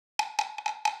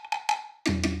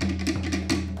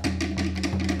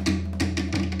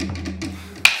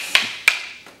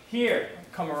here,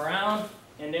 come around,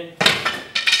 and then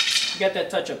you got that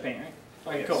touch-up paint, right?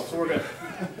 Okay, cool. So we're good.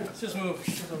 Let's just move.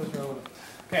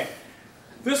 Okay.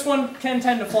 This one can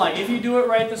tend to fly. If you do it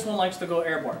right, this one likes to go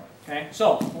airborne. Okay.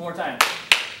 So one more time.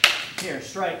 Here,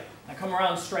 strike. I come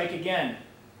around, strike again.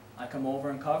 I come over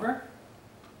and cover.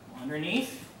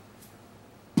 Underneath.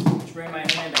 Just bring my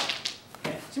hand out.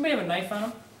 Okay. Does anybody have a knife on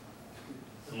them?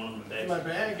 Someone in My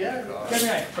bag, yeah. Grab your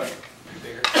knife.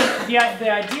 Good. The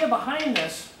idea behind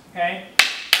this, okay,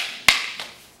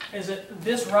 is that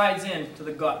this rides into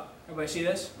the gut. Everybody see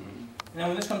this? Mm-hmm. And then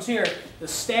when this comes here, the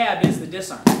stab is the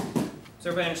disarm. Does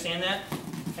everybody understand that?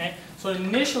 Okay. So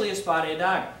initially it's Spade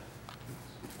Daga.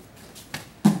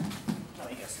 Let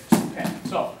me guess this. Okay.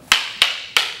 So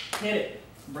hit it,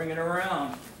 bring it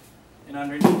around, and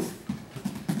underneath.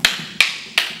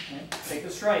 Okay. Take the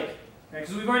strike. Okay.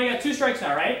 Because we've already got 2 strikes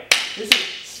now, right? This is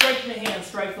strike to the hand,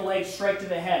 strike the leg, strike to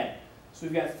the head. So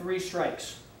we've got 3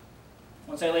 strikes.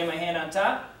 Once I lay my hand on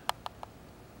top,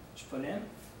 just put it in.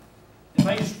 If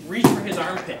I just reach for his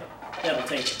armpit, that'll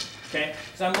take it. Okay?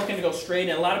 Because I'm looking to go straight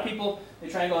in. A lot of people, they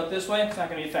try and go out this way, it's not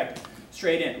going to be effective.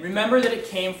 Straight in. Remember that it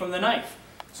came from the knife.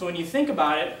 So when you think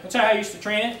about it, that's how I used to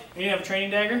train it. You didn't have a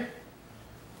training dagger?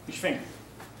 Use your finger.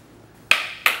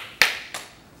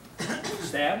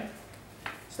 Stab.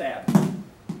 Stab.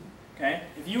 Okay?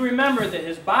 If you remember that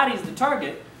his body's the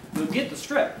target, you'll get the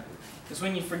strip. Because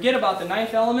when you forget about the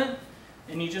knife element,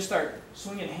 and you just start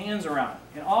swinging hands around.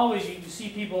 And always you see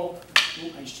people,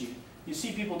 ooh, I just cheated. You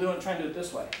see people trying to do it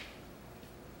this way.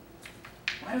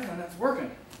 Why isn't that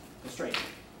working? Go straight.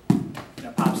 And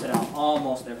it pops it out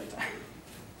almost every time.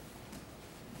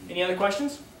 Any other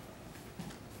questions?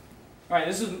 All right,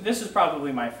 this is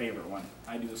probably my favorite one.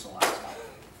 I do this a lot.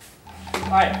 All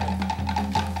right.